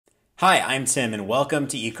Hi, I'm Tim and welcome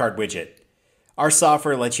to eCardWidget. Our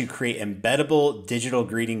software lets you create embeddable digital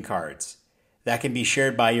greeting cards that can be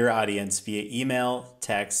shared by your audience via email,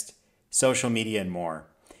 text, social media, and more.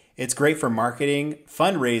 It's great for marketing,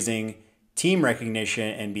 fundraising, team recognition,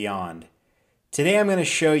 and beyond. Today I'm going to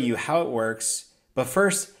show you how it works, but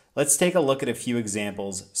first let's take a look at a few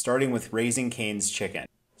examples, starting with Raising Cane's Chicken.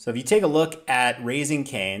 So if you take a look at Raising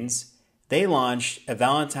Cane's, they launched a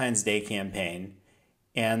Valentine's Day campaign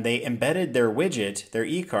and they embedded their widget, their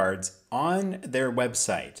eCards, on their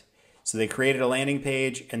website. So they created a landing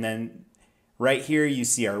page, and then right here you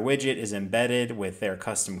see our widget is embedded with their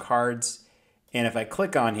custom cards. And if I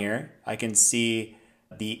click on here, I can see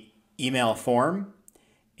the email form,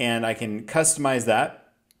 and I can customize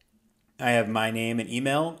that. I have my name and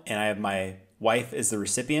email, and I have my wife as the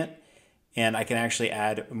recipient, and I can actually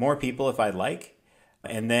add more people if I'd like.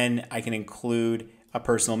 And then I can include a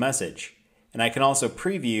personal message. And I can also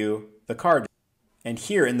preview the card. And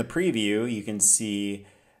here in the preview, you can see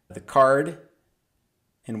the card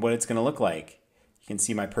and what it's going to look like. You can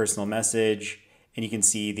see my personal message, and you can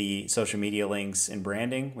see the social media links and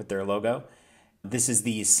branding with their logo. This is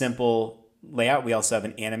the simple layout. We also have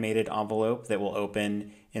an animated envelope that will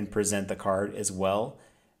open and present the card as well.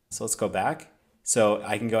 So let's go back. So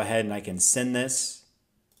I can go ahead and I can send this,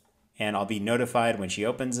 and I'll be notified when she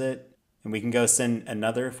opens it. And we can go send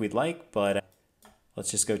another if we'd like, but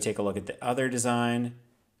let's just go take a look at the other design,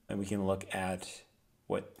 and we can look at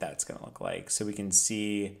what that's going to look like. So we can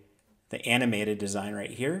see the animated design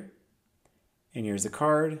right here. And here's the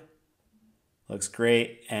card. Looks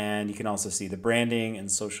great. And you can also see the branding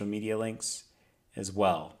and social media links as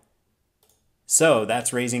well. So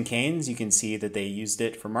that's Raising Cane's. You can see that they used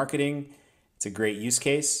it for marketing. It's a great use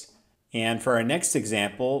case. And for our next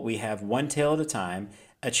example, we have One Tail at a Time,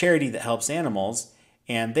 a charity that helps animals,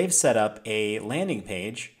 and they've set up a landing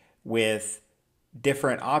page with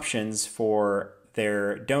different options for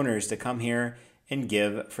their donors to come here and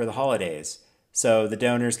give for the holidays. So the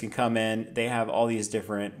donors can come in, they have all these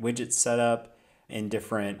different widgets set up and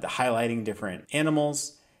highlighting different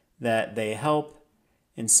animals that they help.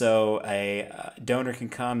 And so a donor can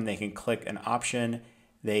come, they can click an option,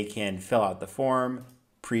 they can fill out the form,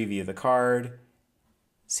 preview the card,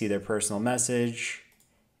 see their personal message,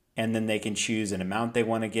 and then they can choose an amount they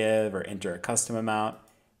want to give or enter a custom amount,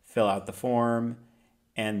 fill out the form,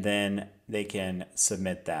 and then they can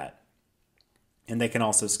submit that. And they can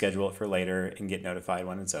also schedule it for later and get notified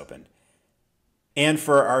when it's open. And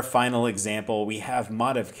for our final example, we have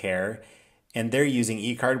Modivcare, and they're using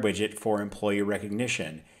eCardWidget for employee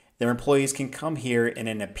recognition. Their employees can come here and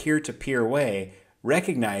in a peer-to-peer way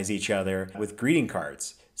recognize each other with greeting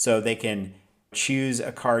cards. So they can choose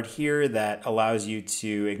a card here that allows you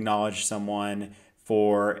to acknowledge someone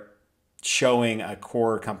for showing a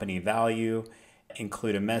core company value,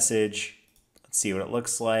 include a message. Let's see what it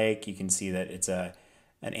looks like. You can see that it's an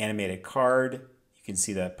animated card. You can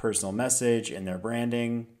see the personal message and their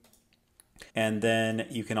branding. And then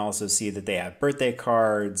you can also see that they have birthday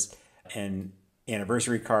cards and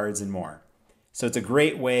anniversary cards and more. So it's a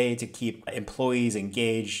great way to keep employees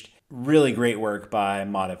engaged. Really great work by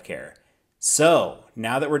Modivcare. So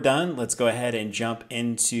now that we're done, let's go ahead and jump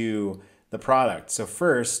into the product. So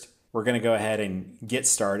first, we're going to go ahead and get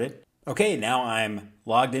started. Okay, now I'm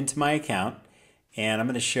logged into my account, and I'm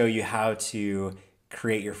going to show you how to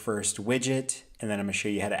create your first widget, and then I'm going to show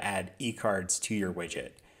you how to add eCards to your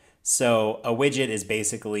widget. So a widget is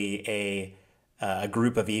basically a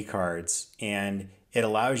group of eCards, and it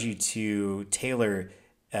allows you to tailor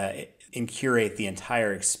and curate the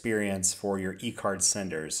entire experience for your eCard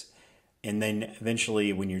senders. And then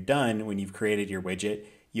eventually when you're done, when you've created your widget,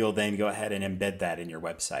 you'll then go ahead and embed that in your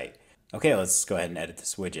website. Okay, let's go ahead and edit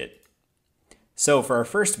this widget. So for our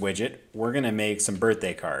first widget, we're going to make some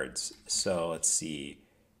birthday cards. So let's see,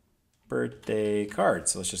 birthday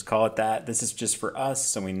cards. So let's just call it that. This is just for us,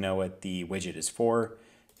 so we know what the widget is for.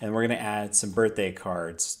 And we're going to add some birthday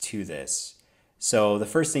cards to this. So the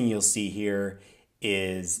first thing you'll see here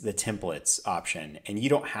is the templates option. And you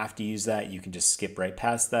don't have to use that. You can just skip right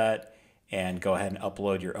past that and go ahead and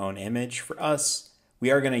upload your own image. For us,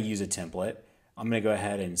 we are going to use a template. I'm going to go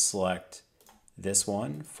ahead and select this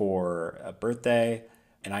one for a birthday,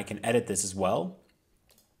 and I can edit this as well.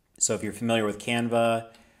 So if you're familiar with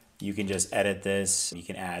Canva, you can just edit this. You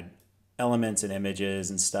can add elements and images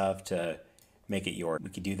and stuff to make it yours.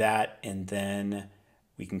 We can do that, and then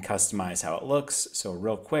we can customize how it looks. So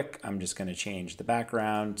real quick, I'm just going to change the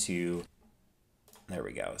background to, there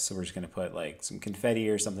we go. So we're just going to put like some confetti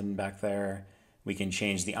or something back there. We can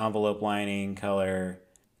change the envelope lining color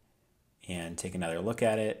and take another look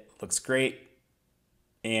at it. Looks great.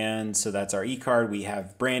 And so that's our eCard. We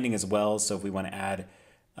have branding as well. So if we want to add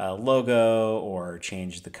a logo or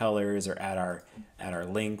change the colors or add our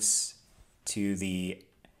links to the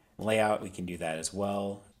layout, we can do that as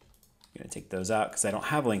well. I'm going to take those out because I don't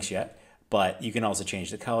have links yet, but you can also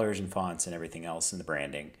change the colors and fonts and everything else in the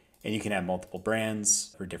branding. And you can have multiple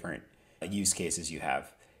brands for different use cases you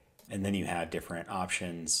have. And then you have different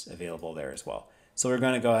options available there as well. So we're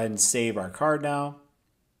going to go ahead and save our card now.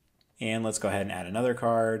 And let's go ahead and add another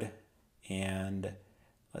card. And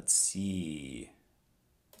let's see.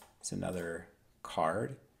 It's another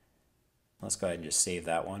card. Let's go ahead and just save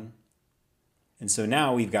that one. And so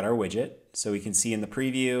now we've got our widget. So we can see in the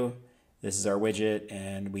preview, this is our widget,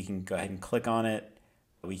 and we can go ahead and click on it.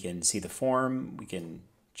 We can see the form. We can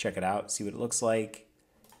check it out, see what it looks like.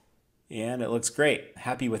 And it looks great.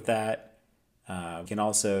 Happy with that. We can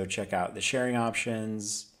also check out the sharing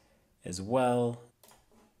options as well.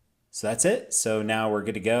 So that's it. So now we're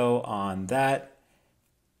good to go on that.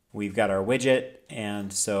 We've got our widget,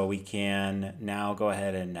 and so we can now go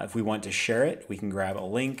ahead and if we want to share it, we can grab a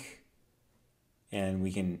link and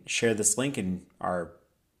we can share this link, and our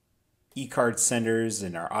eCard senders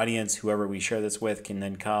and our audience, whoever we share this with, can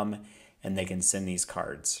then come and they can send these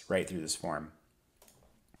cards right through this form.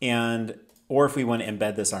 Or if we want to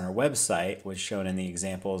embed this on our website, which shown in the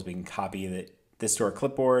examples, we can copy this to our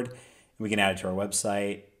clipboard and we can add it to our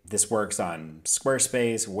website. This works on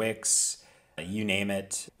Squarespace, Wix, you name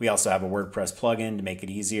it. We also have a WordPress plugin to make it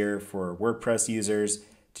easier for WordPress users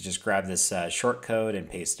to just grab this short code and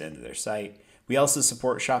paste it into their site. We also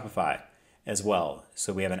support Shopify as well.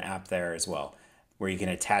 So we have an app there as well where you can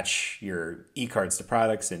attach your eCards to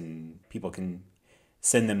products and people can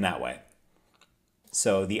send them that way.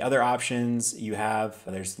 So the other options you have,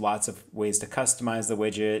 there's lots of ways to customize the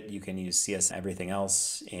widget. You can use CSS, everything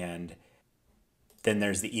else. And then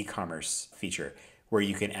there's the e-commerce feature where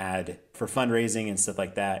you can add, for fundraising and stuff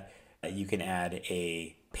like that, you can add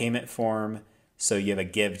a payment form. So you have a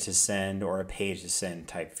give to send or a pay to send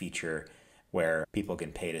type feature where people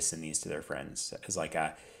can pay to send these to their friends as like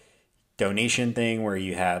a donation thing where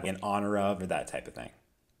you have in honor of or that type of thing.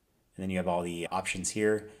 And then you have all the options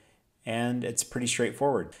here. And it's pretty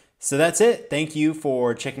straightforward. So that's it. Thank you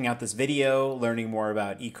for checking out this video, learning more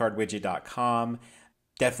about eCardWidget.com.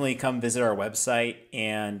 Definitely come visit our website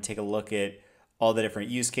and take a look at all the different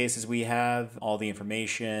use cases we have, all the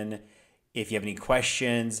information. If you have any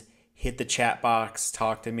questions, hit the chat box,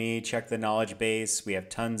 talk to me, check the knowledge base. We have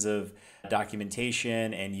tons of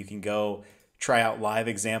documentation, and you can go try out live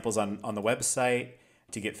examples on the website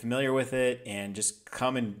to get familiar with it, and just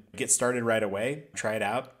come and get started right away. Try it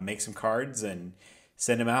out, make some cards and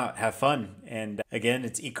send them out. Have fun. And again,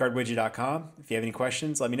 it's eCardWidget.com. If you have any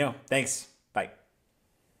questions, let me know. Thanks.